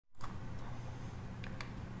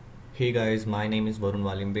Hey guys, my name is Varun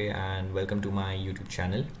Walimbe and welcome to my YouTube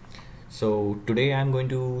channel. So today I'm going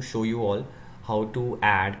to show you all how to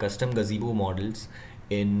add custom gazebo models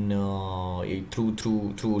in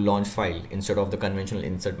through launch file instead of the conventional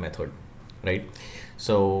insert method, right?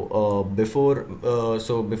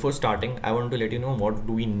 Before starting, I want to let you know what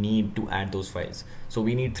do we need to add those files. So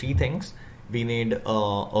we need three things. We need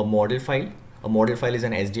a model file. A model file is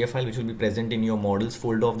an SDF file which will be present in your models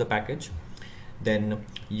folder of the package. Then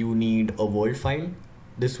you need a world file.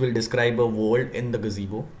 This will describe a world in the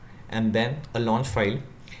gazebo, and then a launch file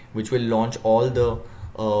which will launch all the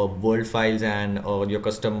world files and your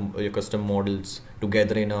custom models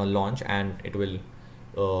together in a launch, and it will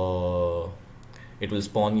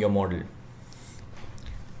spawn your model.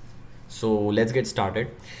 So let's get started.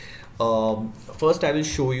 First I will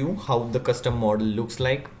show you how the custom model looks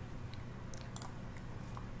like.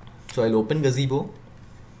 So I'll open Gazebo.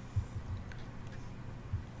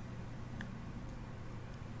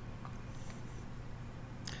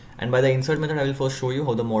 And by the insert method, I will first show you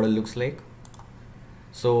how the model looks like.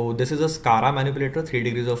 So this is a SCARA manipulator, 3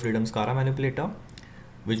 degrees of freedom SCARA manipulator,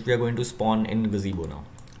 which we are going to spawn in Gazebo now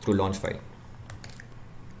through launch file.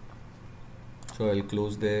 So I'll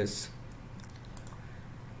close this.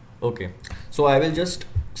 Okay, so I will just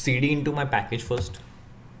cd into my package first.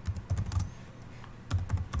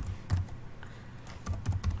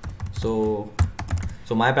 So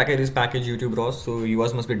my package is package YouTube ROS, so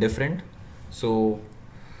yours must be different. So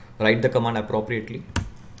write the command appropriately.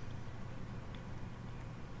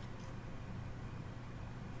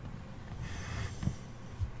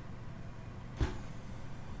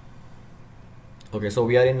 Okay, so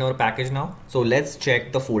we are in our package now. So let's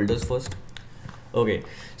check the folders first. Okay,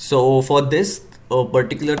 so for this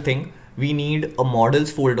particular thing, we need a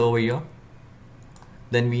models folder over here.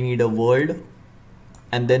 Then we need a world,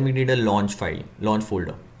 and then we need a launch file, launch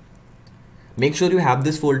folder. Make sure you have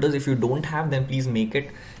these folders. If you don't have them, please make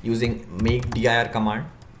it using make dir command.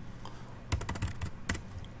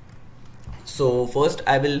 So first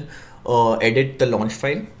I will edit the launch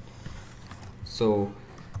file. So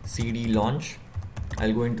cd launch,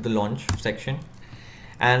 I'll go into the launch section,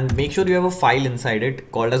 and make sure you have a file inside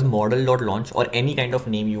it called as model.launch or any kind of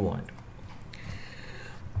name you want.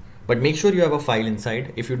 But make sure you have a file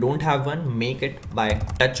inside. If you don't have one, make it by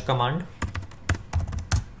touch command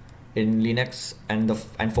in Linux and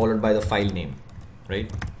followed by the file name, right?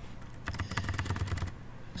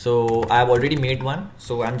 So I have already made one,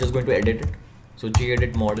 so I'm just going to edit it. So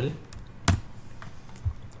gedit model,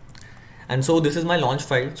 and so this is my launch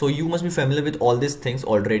file. So you must be familiar with all these things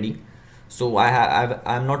already. So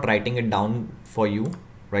I'm not writing it down for you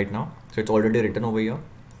right now. So it's already written over here.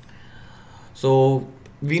 So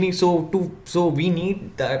we need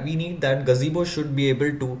that Gazebo should be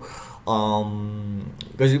able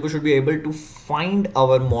to find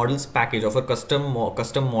our models package of a custom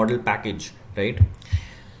model package, right?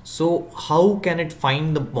 So how can it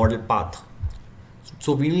find the model path?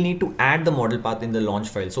 So we'll need to add the model path in the launch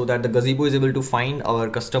file so that the Gazebo is able to find our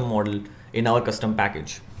custom model in our custom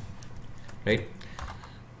package, right?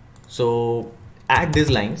 So add these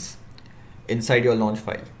lines inside your launch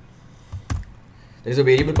file. There is a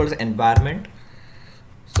variable called as environment.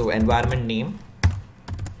 So environment name,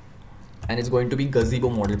 and it's going to be Gazebo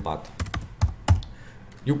model path.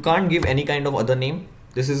 You can't give any kind of other name.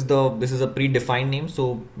 This is a predefined name,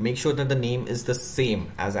 so make sure that the name is the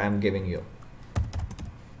same as I am giving here.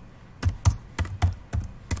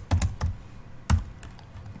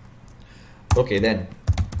 Okay, then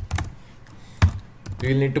we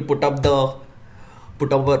will need to put up our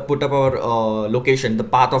location, the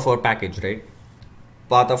path of our package, right?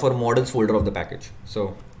 Path of our models folder of the package.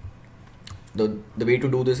 So the way to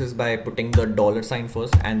do this is by putting the $sign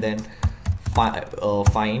first, and then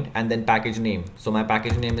find, and then package name. So my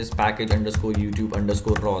package name is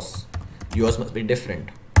package_YouTube_ROS. Yours must be different.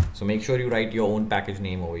 So make sure you write your own package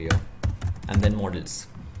name over here, and then models.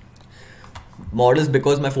 Models,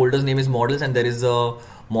 because my folder's name is models and there is a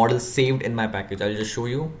model saved in my package. I'll just show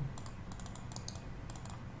you.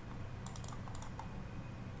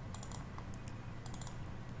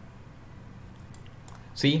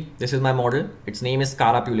 See, this is my model. Its name is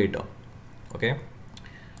Carapulator. Okay.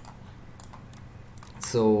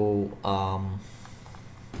 So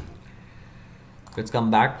let's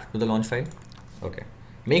come back to the launch file. Okay.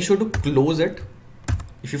 Make sure to close it.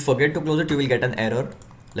 If you forget to close it, you will get an error.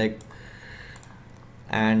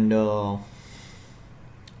 And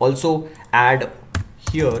also add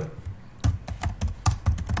here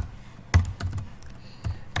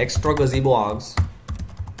extra Gazebo args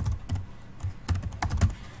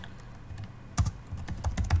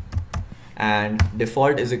and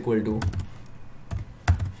default is equal to,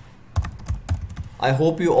 I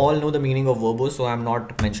hope you all know the meaning of verbose, so I'm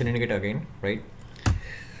not mentioning it again, right?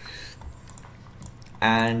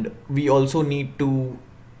 And we also need to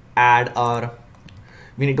add our,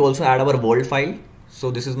 we also add our world file. So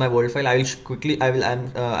this is my world file. I will quickly,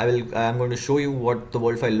 I'm going to show you what the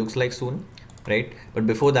world file looks like soon, right? But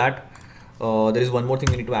before that, there is one more thing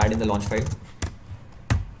we need to add in the launch file.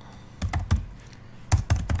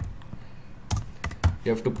 We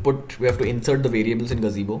have to insert the variables in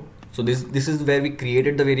Gazebo. So this is where we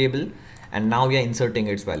created the variable, and now we are inserting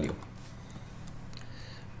its value.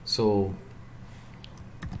 So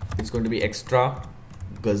it's going to be extra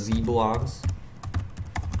Gazebo args,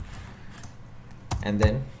 and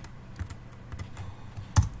then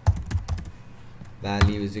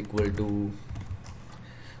value is equal to,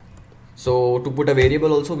 so to put a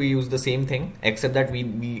variable also we use the same thing, except that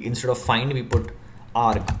we instead of find we put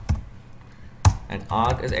arg, and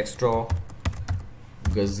arg is extra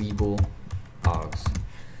Gazebo args.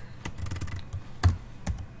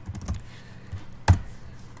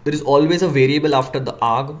 There is always a variable after the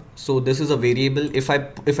arg, so this is a variable. If I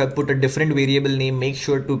put a different variable name, make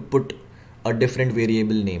sure to put a different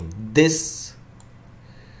variable name. This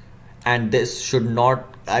and this should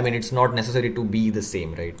not, I mean, it's not necessary to be the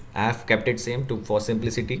same, right? I have kept it same for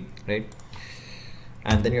simplicity, right?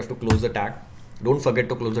 And then you have to close the tag. Don't forget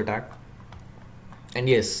to close the tag. And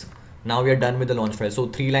yes, now we are done with the launch file. So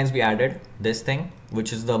 3 lines we added, this thing,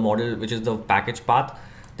 which is the model, which is the package path.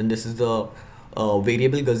 Then this is the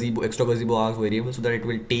variable Gazebo, extra Gazebo args variable, so that it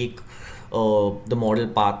will take the model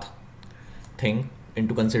path thing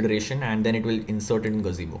into consideration, and then it will insert it in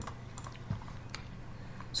Gazebo.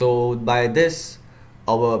 So by this,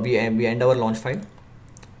 we end our launch file.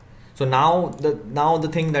 So now the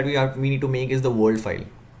thing that we need to make is the world file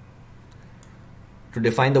to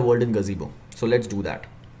define the world in Gazebo. So let's do that.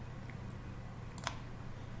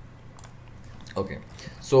 Okay,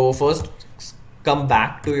 so first come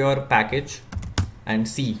back to your package and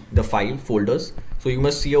see the file folders. So you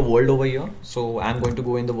must see a world over here. So I'm going to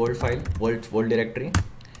go in the world file, world directory,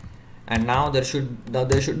 and now there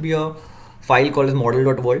should be a file called as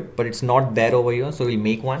model.world, but it's not there over here, so we'll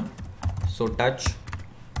make one. So touch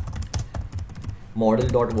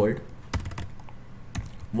model.world.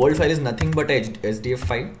 World file is nothing but a SDF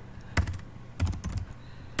file,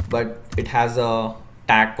 but it has a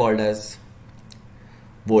tag called as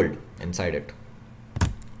world inside it.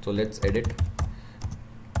 So let's edit.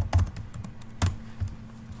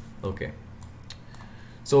 Okay,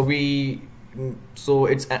 so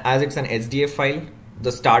it's an SDF file.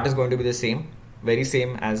 The start is going to be the same, very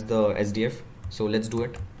same as the SDF. So let's do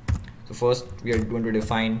it. So first we are going to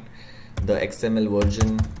define the XML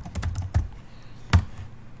version.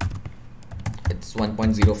 It's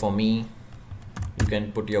 1.0 for me. You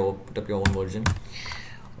can put up your own version.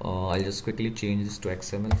 I'll just quickly change this to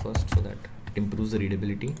XML first so that it improves the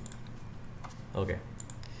readability. Okay.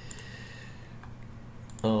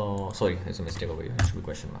 Sorry, there's a mistake over here. It should be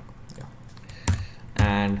question mark. Yeah.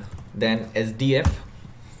 And then SDF.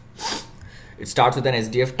 It starts with an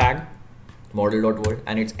SDF tag, model.world,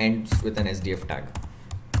 and it ends with an SDF tag.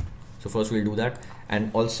 So first we'll do that,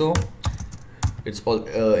 and also it's all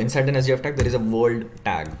inside an SDF tag there is a world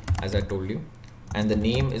tag, as I told you, and the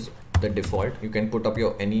name is the default. You can put up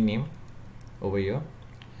your any name over here.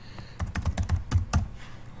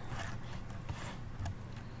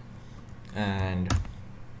 And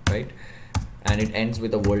right, and it ends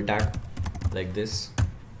with a world tag like this.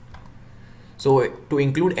 So to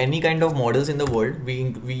include any kind of models in the world,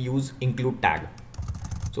 we use include tag.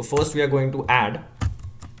 So first we are going to add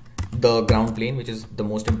the ground plane, which is the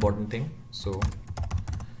most important thing. So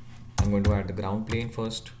I'm going to add the ground plane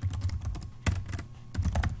first.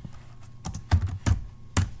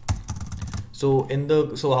 So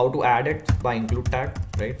how to add it? By include tag,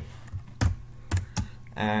 right?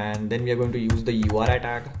 And then we are going to use the URI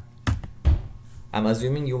tag. I'm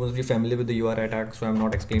assuming you must be familiar with the URI tag, so I'm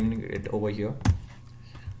not explaining it over here.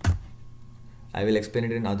 I will explain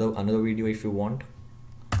it in another video if you want.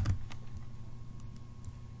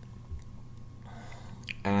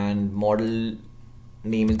 And model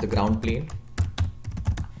name is the ground plane.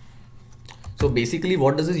 So basically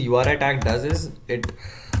what does this URI tag does is it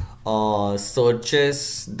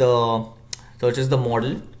searches the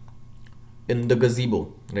model in the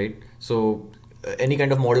Gazebo, right? So any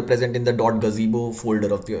kind of model present in the .gazebo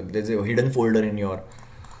folder of your, there's a hidden folder in your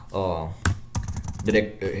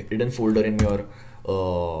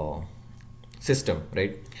system,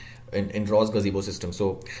 right? In ROS Gazebo system.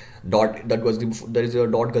 So there is a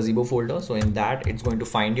 .gazebo folder. So in that it's going to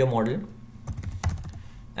find your model,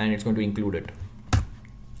 and it's going to include it.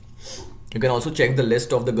 You can also check the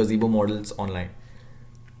list of the Gazebo models online.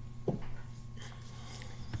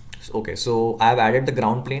 Okay, so I've added the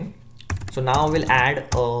ground plane. So now we'll add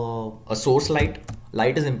a source light.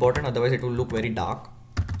 Light is important, otherwise it will look very dark.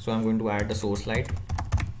 So I'm going to add the source light.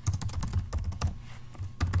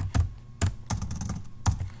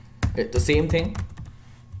 It's the same thing,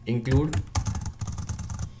 include,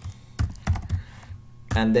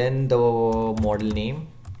 and then the model name.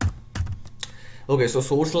 Okay, so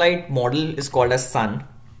source light model is called as sun.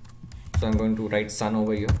 So I'm going to write sun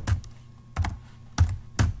over here.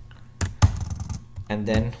 And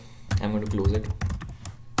then I'm going to close it.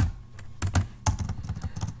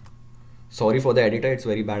 Sorry for the editor, it's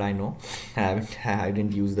very bad, I know. I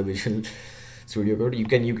didn't use the Visual Studio Code.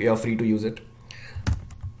 You are free to use it.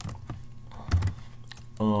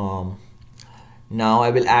 Now I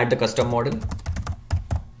will add the custom model.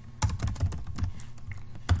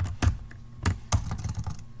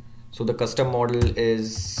 So the custom model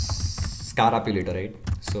is Scarapulator, right?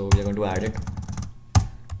 So we are going to add it.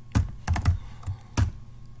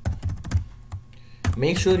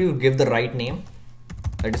 Make sure you give the right name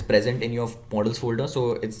that is present in your models folder.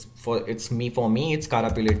 So for me it's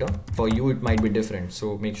Scarapulator. For you it might be different.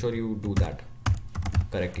 So make sure you do that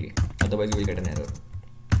correctly. Otherwise you will get an error.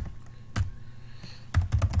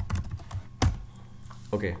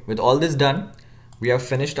 Okay, with all this done, we have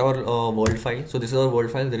finished our world file. So this is our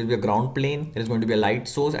world file. There will be a ground plane, there is going to be a light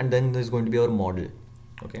source, and then there is going to be our model.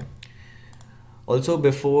 Okay. Also,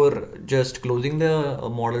 before just closing the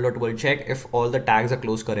model.world, check if all the tags are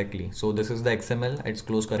closed correctly. So this is the XML, it's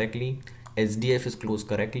closed correctly. SDF is closed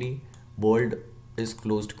correctly. World is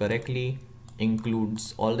closed correctly.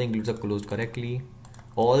 Includes, all the includes are closed correctly.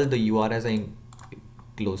 All the URLs are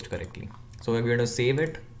closed correctly. So we're going to save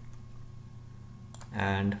it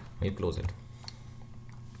and we'll close it.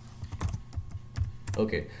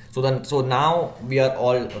 Okay, so now we are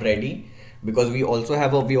all ready, because we also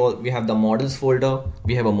have we have the models folder,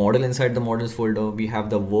 we have a model inside the models folder, we have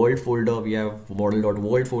the world folder, we have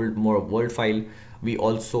model.world world file, we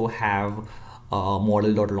also have a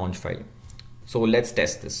model.launch file. So let's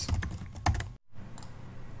test this.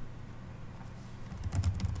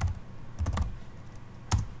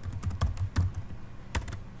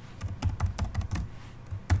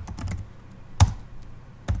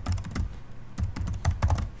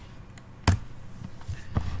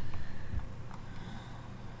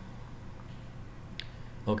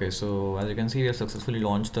 Okay, so as you can see, we have successfully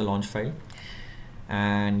launched the launch file,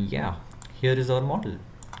 and yeah, here is our model.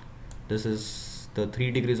 This is the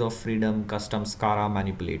 3 degrees of freedom custom Scara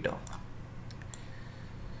manipulator.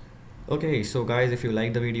 Okay, so guys, if you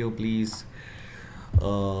like the video, please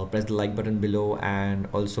press the like button below, and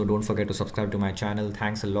also don't forget to subscribe to my channel.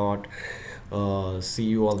 Thanks a lot. See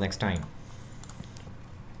you all next time.